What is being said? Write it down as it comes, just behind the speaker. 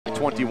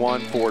21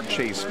 for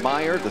Chase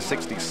Meyer, the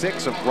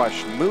 66 of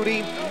Rush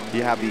Moody.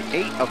 You have the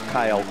 8 of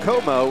Kyle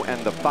Como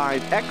and the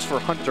 5X for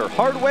Hunter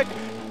Hardwick.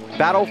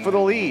 Battle for the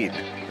lead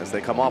as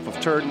they come off of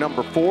turn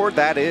number 4.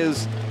 That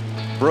is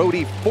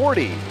Brody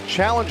 40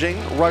 challenging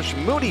Rush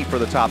Moody for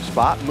the top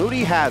spot.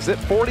 Moody has it,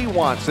 40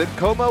 wants it.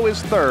 Como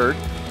is third.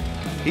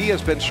 He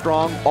has been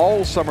strong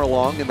all summer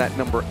long in that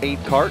number 8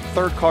 cart.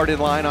 Third cart in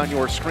line on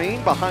your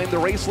screen behind the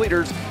race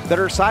leaders that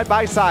are side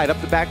by side up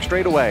the back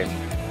straightaway.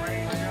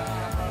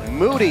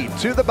 Moody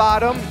to the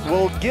bottom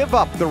will give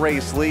up the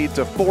race lead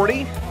to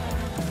 40.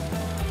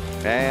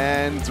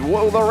 And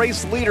the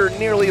race leader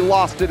nearly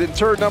lost it in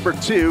turn number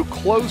 2.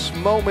 Close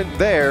moment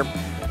there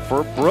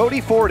for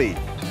Brody 40.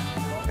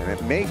 And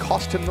it may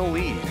cost him the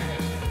lead.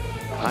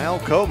 Kyle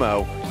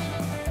Como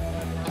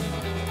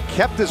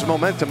kept his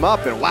momentum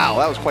up, and wow,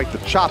 that was quite the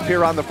chop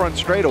here on the front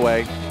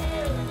straightaway.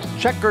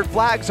 Checkered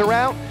flags are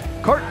out.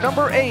 Cart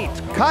number 8,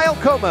 Kyle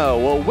Como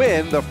will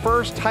win the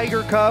first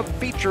Tiger Cub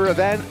feature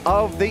event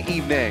of the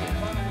evening.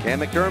 Cam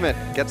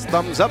McDermott gets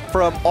thumbs up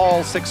from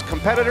all 6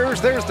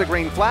 competitors. There's the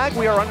green flag.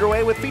 We are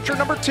underway with feature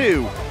number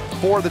 2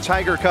 for the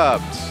Tiger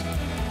Cubs.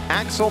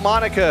 Axel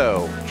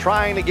Monaco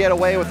trying to get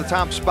away with the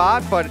top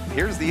spot, but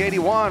here's the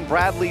 81,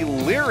 Bradley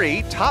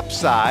Leary,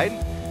 topside.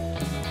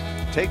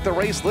 Take the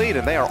race lead,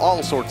 and they are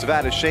all sorts of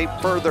out of shape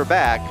further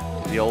back.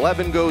 The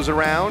 11 goes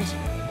around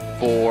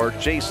for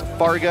Jace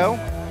Fargo.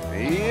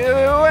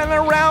 And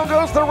around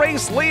goes the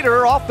race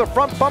leader off the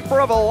front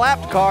bumper of a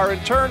lapped car in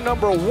turn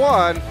number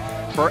 1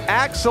 for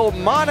Axel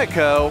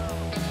Monaco.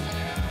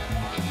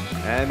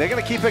 And they're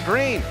gonna keep it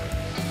green.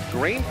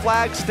 Green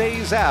flag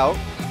stays out.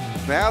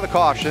 Now the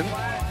caution.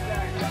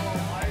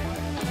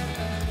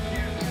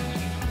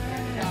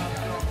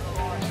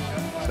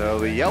 So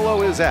the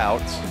yellow is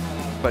out.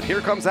 But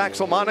here comes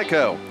Axel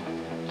Monaco,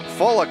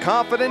 full of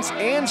confidence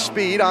and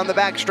speed on the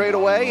back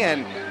straightaway,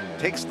 and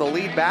takes the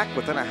lead back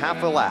within a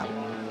half a lap.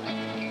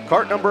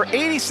 Cart number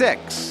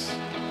 86,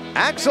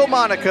 Axel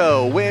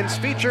Monaco wins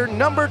feature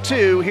number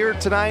 2 here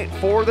tonight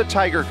for the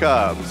Tiger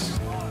Cubs.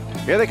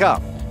 Here they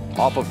come.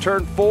 Off of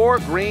turn 4,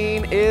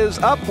 green is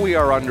up. We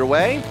are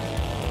underway.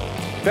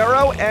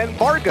 Farrow and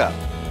Varga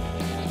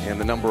and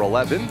the number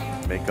 11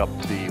 make up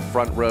the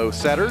front row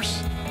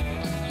setters.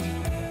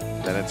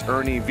 Then it's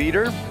Ernie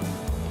Veeder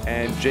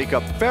and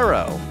Jacob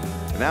Farrow.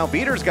 And now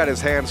Veeder's got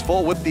his hands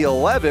full with the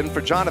 11 for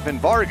Jonathan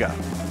Varga,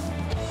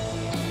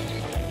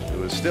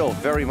 who is still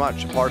very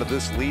much a part of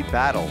this lead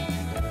battle.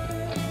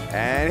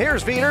 And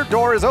here's Veeder,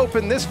 door is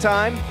open this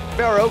time.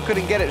 Farrow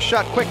couldn't get it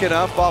shut quick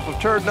enough off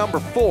of turn number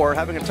 4,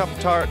 having a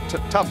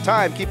tough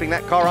time keeping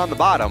that car on the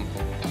bottom.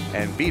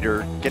 And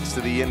Veeder gets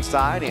to the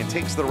inside and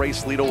takes the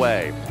race lead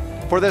away.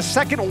 For the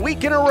second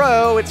week in a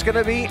row, it's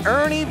gonna be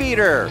Ernie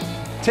Veeder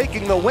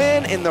taking the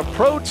win in the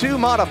Pro 2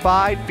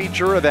 Modified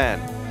feature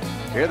event.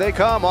 Here they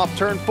come off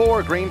turn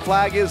 4. Green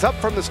flag is up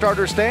from the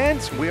starter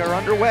stands. We are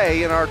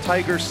underway in our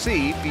Tiger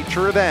C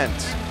feature event.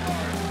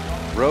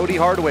 Brody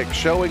Hardwick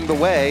showing the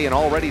way and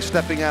already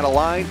stepping out of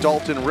line.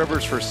 Dalton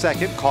Rivers for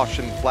second.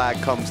 Caution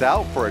flag comes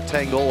out for a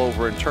tangle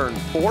over in turn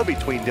 4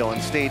 between Dylan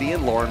Stady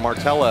and Lauren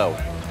Martello.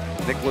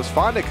 Nicholas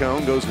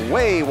Fondacone goes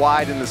way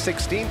wide in the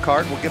 16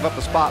 cart. Will give up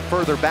a spot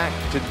further back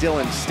to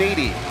Dylan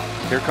Stady.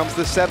 Here comes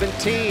the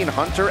 17,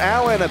 Hunter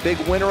Allen, a big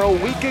winner a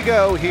week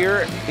ago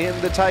here in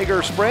the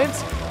Tiger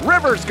Sprints.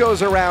 Rivers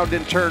goes around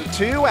in turn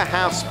 2, a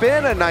half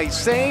spin, a nice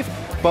save,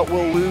 but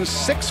will lose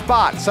 6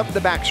 spots up the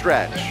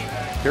backstretch.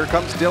 Here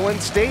comes Dylan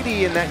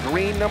Stady in that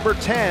green number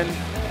 10.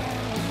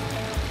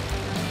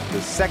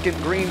 The second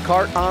green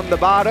cart on the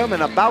bottom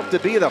and about to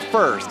be the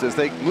first as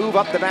they move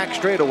up the back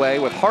straightaway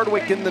with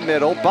Hardwick in the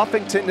middle,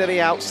 Buffington to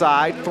the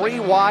outside, 3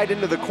 wide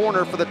into the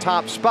corner for the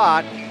top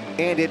spot.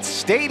 And it's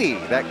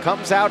Stady that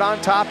comes out on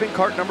top in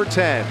cart number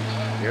 10.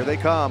 Here they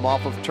come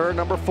off of turn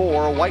number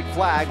 4, white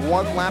flag,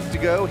 1 lap to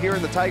go here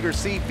in the Tiger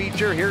C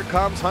feature. Here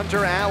comes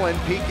Hunter Allen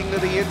peeking to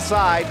the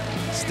inside,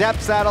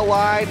 steps out of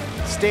line.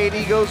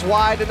 Stady goes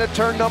wide into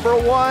turn number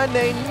 1.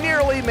 They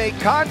nearly make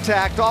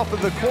contact off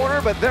of the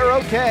corner, but they're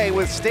okay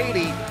with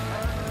Stady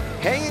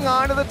hanging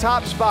on to the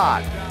top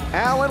spot.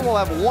 Allen will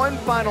have 1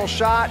 final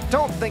shot.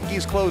 Don't think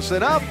he's close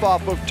enough.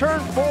 Off of turn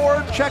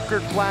 4,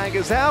 checkered flag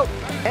is out,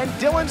 and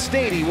Dylan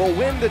Stady will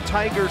win the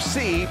Tiger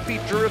C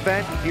feature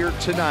event here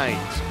tonight.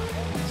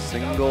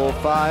 Single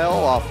file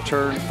off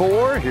turn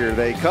 4. Here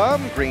they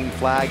come. Green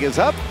flag is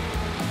up,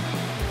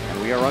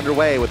 and we are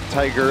underway with the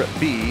Tiger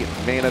B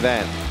main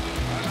event.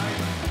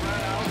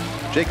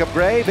 Jacob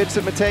Gray,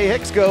 Vincent Matei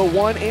Hicks go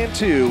 1 and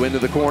 2 into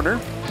the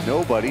corner.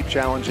 Nobody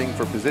challenging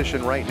for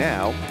position right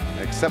now,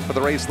 except for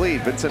the race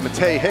lead. Vincent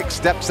Matei Hicks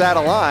steps out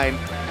of line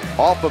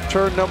off of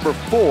turn number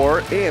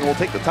 4 and will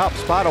take the top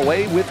spot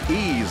away with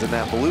ease in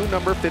that blue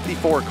number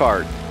 54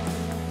 cart.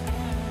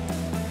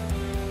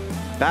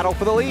 Battle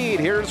for the lead.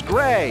 Here's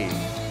Gray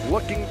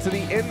looking to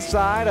the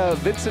inside of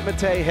Vincent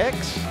Matei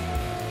Hicks.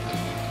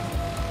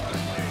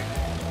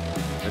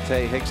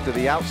 Matei Hicks to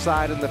the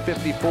outside in the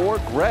 54.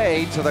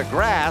 Gray to the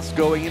grass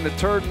going into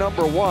turn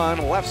number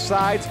 1. Left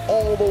side's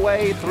all the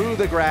way through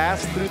the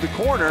grass, through the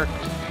corner.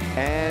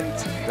 And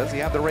does he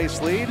have the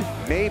race lead?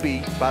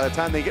 Maybe by the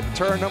time they get to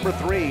turn number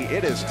 3.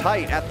 It is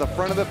tight at the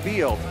front of the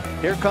field.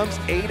 Here comes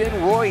Aiden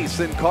Royce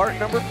in cart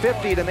number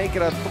 50 to make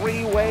it a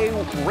 3-way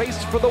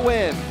race for the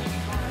win.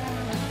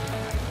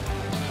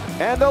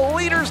 And the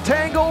leaders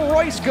tangle.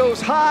 Royce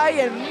goes high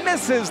and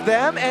misses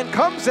them and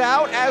comes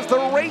out as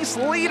the race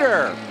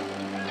leader.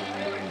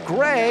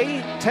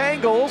 Gray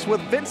tangles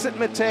with Vincent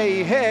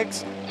Matei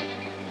Hicks.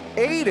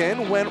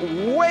 Aiden went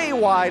way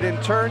wide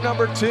in turn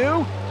number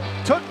 2.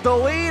 Took the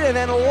lead and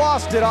then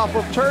lost it off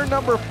of turn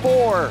number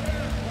 4.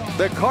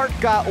 The cart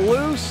got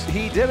loose.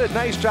 He did a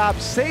nice job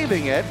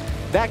saving it.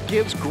 That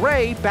gives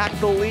Gray back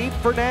the lead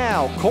for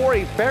now.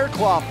 Corey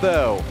Faircloth,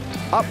 though,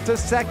 up to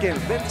second.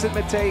 Vincent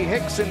Matei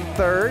Hicks in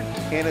third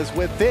and is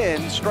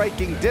within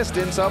striking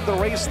distance of the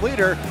race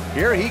leader.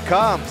 Here he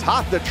comes,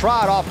 hot to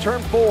trot off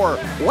turn 4.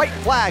 White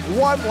flag,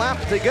 1 lap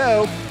to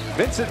go.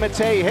 Vincent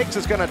Matei Hicks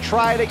is going to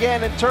try it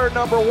again in turn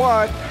number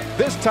 1.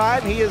 This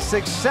time he is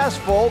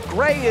successful.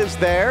 Gray is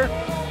there.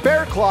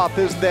 Faircloth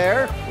is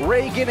there.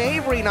 Reagan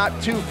Avery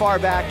not too far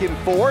back in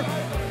 4th.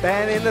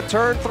 And into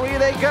turn 3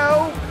 they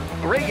go.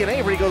 Reagan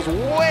Avery goes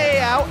way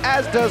out,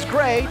 as does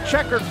Gray.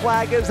 Checkered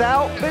flag is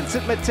out.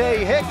 Vincent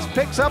Matei Hicks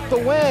picks up the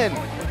win.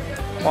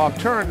 Off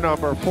turn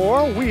number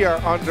 4, we are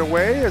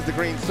underway as the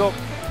green silk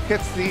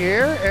hits the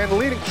air and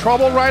leading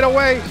trouble right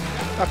away.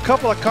 A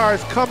couple of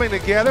cars coming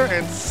together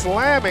and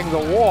slamming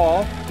the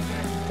wall.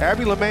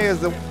 Abby LeMay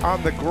is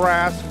on the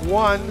grass.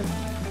 One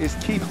is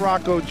Keith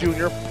Rocco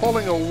Jr.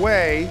 pulling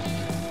away.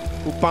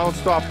 Who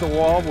bounced off the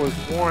wall was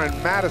Warren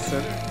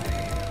Madison.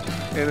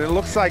 And it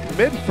looks like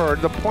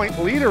Midford, the point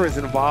leader, is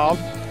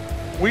involved.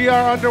 We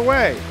are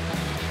underway.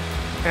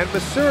 And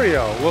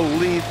Masurio will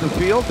lead the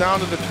field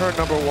down into turn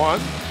number 1.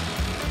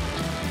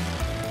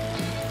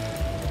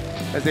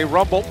 As they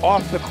rumble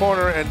off the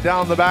corner and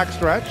down the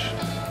backstretch.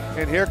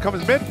 And here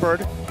comes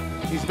Midford.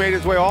 He's made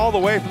his way all the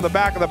way from the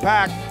back of the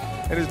pack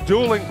and is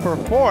dueling for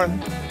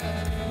 4th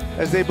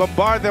as they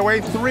bombard their way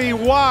 3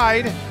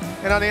 wide.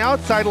 And on the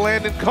outside,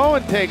 Landon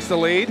Cohen takes the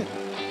lead.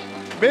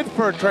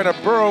 Midford trying to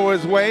burrow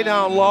his way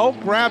down low,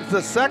 grabs the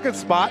 2nd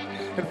spot,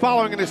 and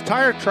following in his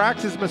tire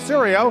tracks is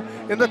Masurio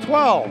in the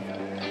 12.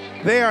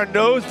 They are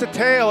nose to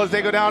tail as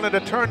they go down into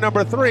turn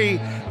number 3,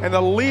 and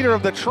the leader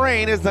of the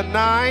train is the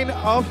 9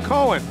 of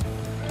Cohen.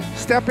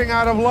 Stepping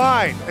out of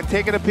line and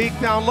taking a peek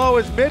down low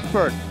is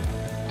Midford.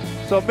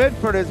 So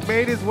Midford has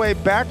made his way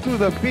back through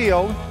the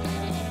field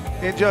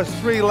in just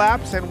 3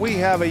 laps, and we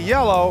have a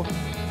yellow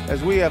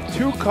as we have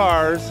 2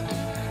 cars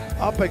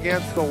up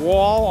against the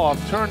wall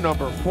off turn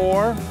number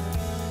 4.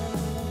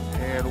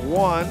 And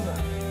one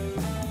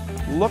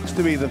looks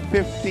to be the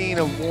 15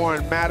 of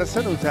Warren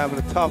Madison, who's having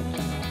a tough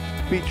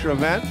feature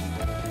event.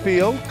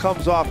 Field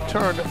comes off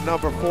turn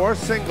number 4,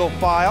 single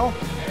file.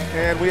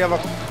 And we have a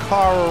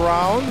car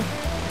around.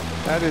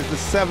 That is the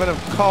 7 of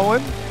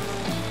Cohen.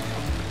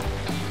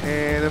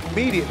 And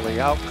immediately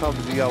out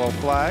comes the yellow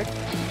flag.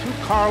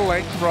 2-car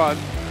length run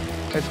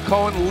as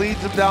Cohen leads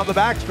him down the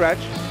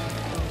backstretch.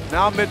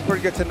 Now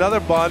Midford gets another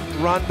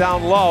run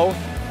down low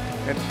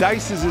and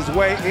dices his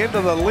way into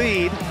the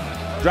lead.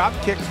 Drop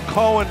kicks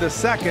Cohen to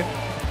 2nd.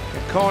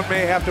 And Cohen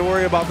may have to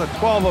worry about the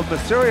 12 of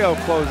Masurio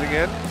closing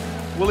in.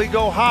 Will he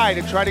go high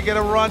to try to get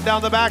a run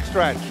down the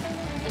backstretch?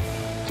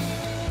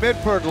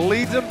 Midford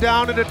leads him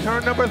down into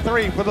turn number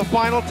 3 for the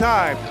final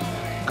time.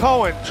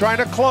 Cohen trying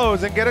to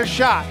close and get a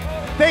shot.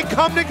 They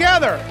come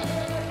together.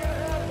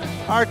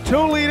 Our 2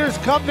 leaders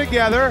come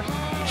together.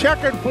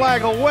 Checkered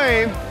flag will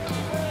wave.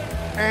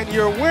 And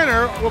your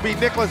winner will be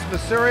Nicholas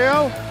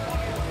Masurio.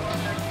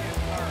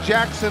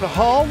 Jackson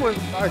Hull with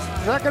a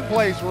 2nd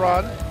place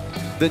run.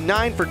 The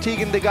 9 for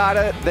Tegan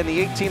DeGata, then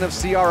the 18 of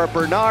Ciara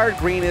Bernard.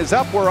 Green is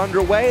up, we're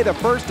underway. The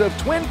first of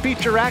twin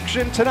feature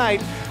action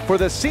tonight for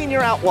the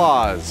Senior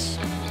Outlaws.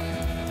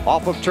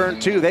 Off of turn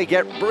 2, they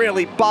get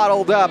really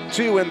bottled up.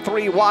 2 and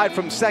 3 wide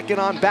from 2nd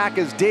on back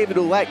as David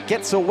Ouellette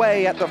gets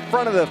away at the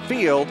front of the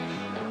field.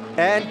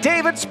 And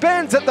David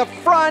spins at the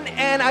front,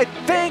 and I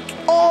think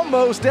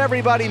almost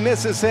everybody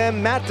misses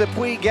him. Matt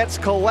Dupuis gets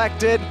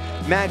collected.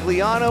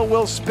 Magliano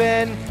will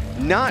spin.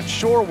 Not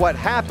sure what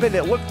happened.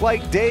 It looked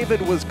like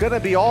David was going to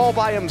be all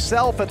by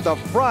himself at the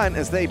front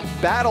as they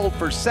battled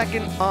for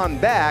 2nd on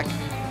back.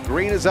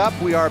 Green is up.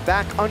 We are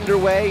back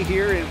underway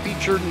here in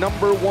feature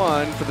number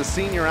 1 for the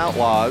Senior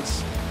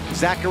Outlaws.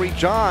 Zachary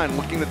John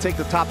looking to take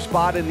the top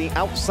spot in the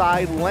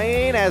outside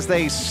lane as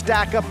they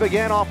stack up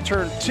again off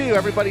turn 2.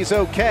 Everybody's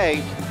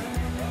okay.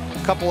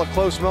 Couple of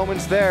close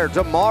moments there.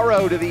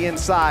 DeMauro to the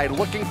inside,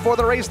 looking for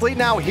the race lead.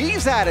 Now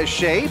he's out of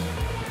shape.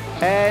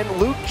 And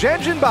Luke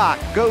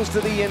Gengenbach goes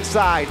to the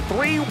inside.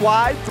 3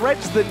 wide,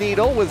 threads the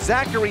needle with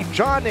Zachary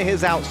John to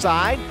his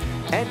outside.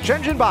 And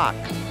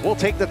Gengenbach will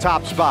take the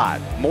top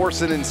spot.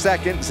 Morrison in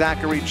 2nd,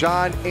 Zachary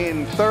John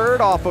in 3rd.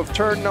 Off of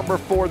turn number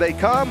 4 they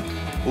come.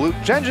 Luke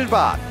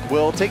Gengenbach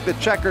will take the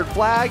checkered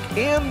flag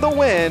in the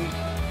win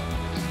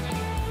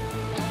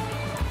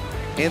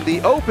in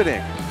the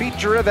opening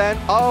feature event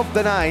of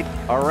the night.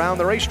 Around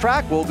the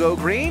racetrack, we'll go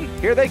green.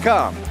 Here they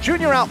come,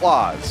 Junior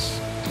Outlaws.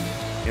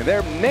 In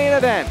their main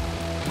event,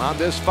 On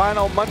this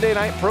final Monday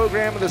night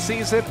program of the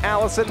season,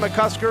 Allison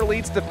McCusker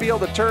leads the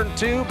field at turn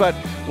 2, but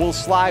will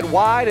slide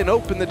wide and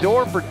open the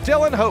door for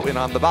Dylan Houghton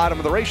on the bottom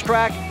of the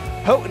racetrack.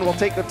 Houghton will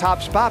take the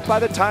top spot by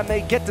the time they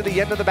get to the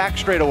end of the back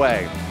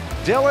straightaway.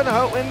 Dylan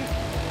Houghton,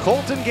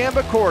 Colton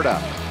Gambacorta.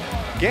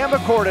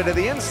 Gambacorta to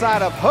the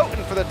inside of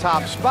Houghton for the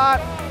top spot,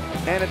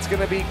 and it's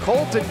going to be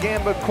Colton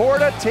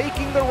Gambacorta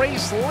taking the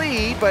race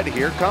lead, but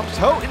here comes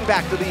Houghton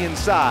back to the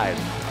inside.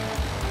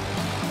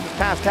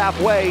 Past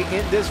halfway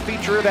in this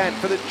feature event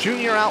for the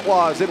Junior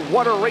Outlaws, and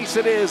what a race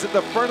it is at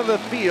the front of the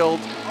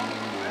field.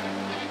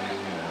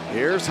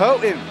 Here's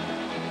Houghton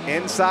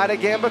inside of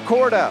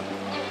Gambacorta.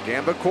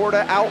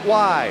 Gambacorta out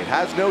wide,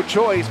 has no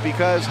choice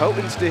because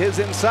Houghton's to his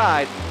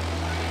inside,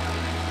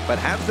 but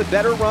has the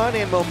better run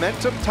and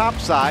momentum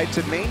topside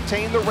to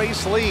maintain the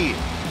race lead.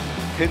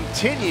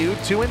 Continue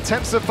to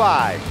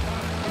intensify.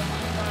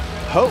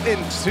 Houghton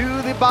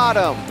to the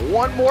bottom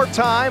one more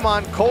time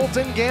on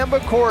Colton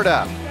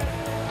Gambacorta.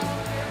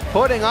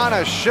 Putting on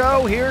a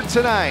show here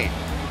tonight.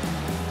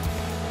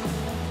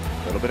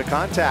 A little bit of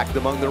contact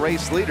among the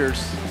race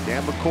leaders.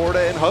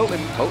 Gambacorta and Houghton.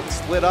 Houghton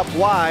split up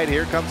wide.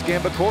 Here comes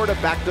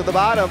Gambacorta back to the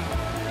bottom.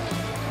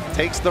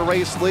 Takes the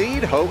race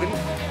lead. Houghton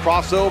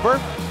crossover.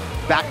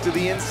 Back to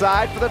the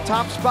inside for the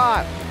top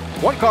spot.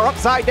 One car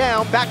upside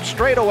down, back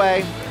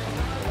straightaway.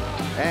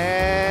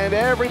 And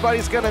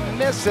everybody's gonna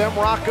miss him.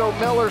 Rocco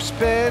Miller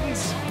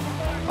spins,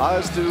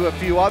 as do a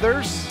few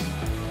others.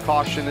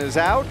 Caution is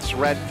out,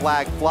 red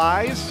flag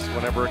flies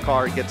whenever a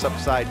car gets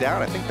upside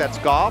down. I think that's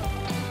golf.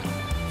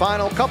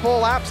 Final couple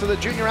of laps of the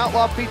Junior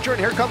Outlaw feature, and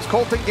here comes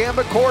Colton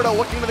Gambacorta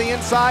looking to the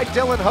inside.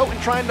 Dylan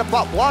Houghton trying to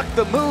block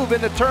the move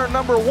into turn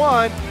number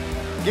 1.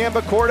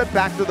 Gambacorta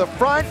back to the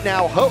front.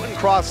 Now Houghton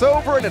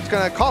crossover, and it's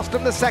going to cost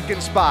him the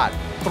second spot.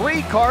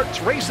 3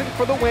 karts racing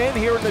for the win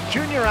here in the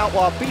Junior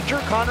Outlaw feature.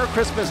 Connor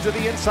Christmas to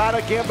the inside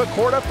of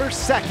Gambacorta for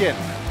second.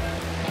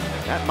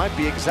 That might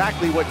be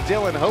exactly what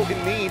Dylan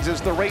Houghton needs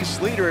as the race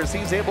leader, as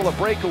he's able to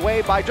break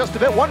away by just a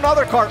bit. One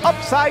other car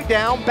upside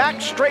down, back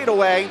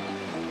straightaway.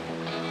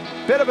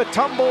 Bit of a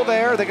tumble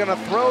there. They're going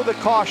to throw the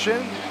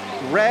caution,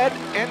 red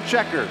and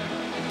checkered.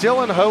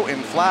 Dylan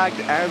Houghton flagged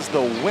as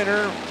the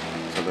winner.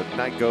 So the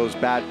night goes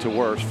bad to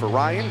worse for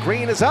Ryan.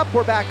 Green is up,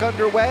 we're back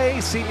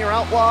underway. Senior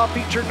Outlaw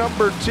feature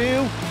number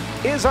 2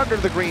 is under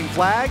the green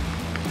flag.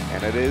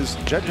 And it is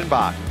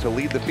Jengenbach to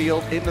lead the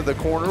field into the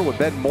corner with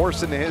Ben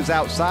Morrison to his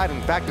outside. In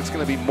fact, it's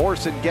going to be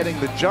Morrison getting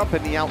the jump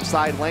in the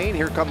outside lane.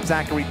 Here comes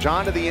Zachary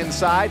John to the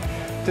inside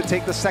to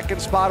take the second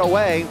spot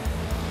away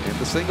in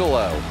the single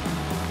O.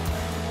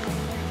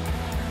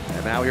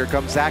 And now here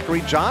comes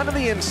Zachary John to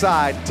the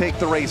inside to take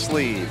the race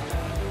lead.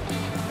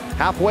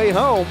 Halfway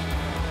home,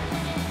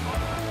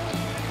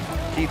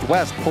 Keith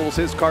West pulls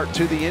his kart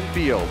to the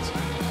infield.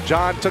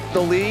 John took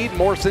the lead.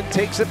 Morrison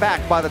takes it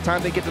back by the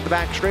time they get to the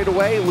back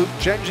straightaway. Luke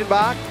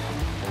Jengenbach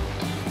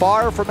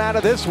far from out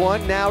of this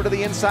one. Now to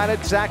the inside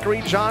of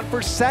Zachary John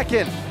for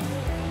second.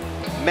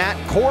 Matt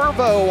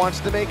Corvo wants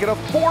to make it a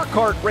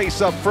 4-kart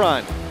race up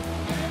front.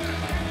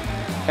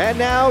 And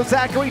now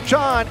Zachary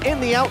John in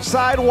the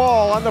outside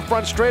wall on the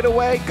front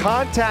straightaway.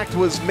 Contact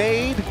was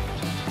made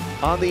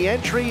on the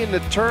entry into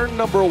turn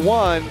number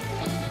 1.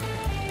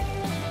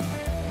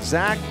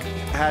 Zach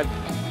had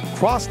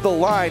crossed the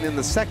line in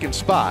the second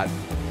spot.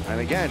 And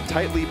again,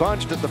 tightly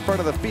bunched at the front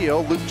of the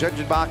field. Luke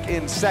Jengenbach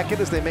in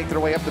second as they make their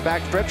way up the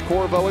backstretch.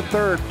 Corvo in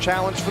third.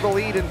 Challenge for the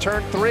lead in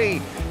turn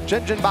 3.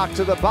 Jengenbach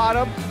to the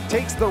bottom,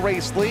 takes the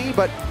race lead,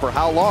 but for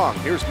how long?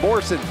 Here's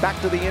Morrison back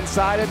to the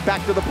inside and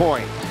back to the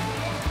point.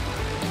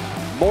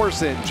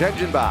 Morrison,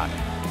 Jengenbach,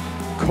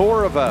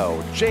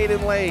 Corvo,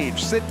 Jaden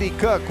Lage, Sidney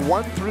Cook,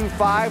 1 through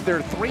 5.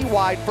 They're 3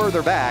 wide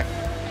further back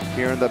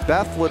here in the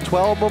Beth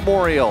L'Etoile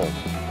Memorial.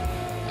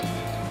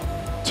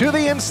 To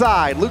the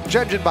inside, Luke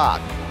Jengenbach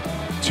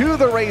to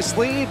the race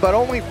lead, but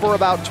only for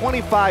about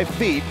 25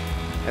 feet.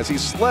 As he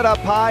slid up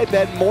high,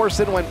 Ben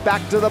Morrison went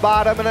back to the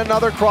bottom and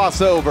another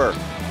crossover.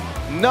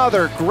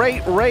 Another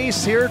great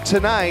race here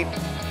tonight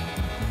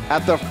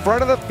at the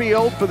front of the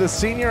field for the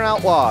Senior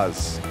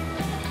Outlaws.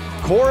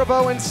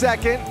 Corvo in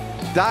second,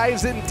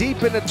 dives in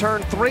deep into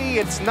turn 3.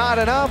 It's not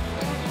enough.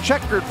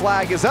 Checkered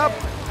flag is up,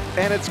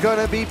 and it's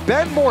going to be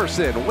Ben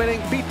Morrison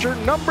winning feature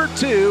number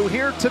 2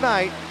 here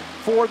tonight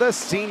for the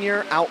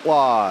Senior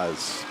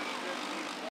Outlaws.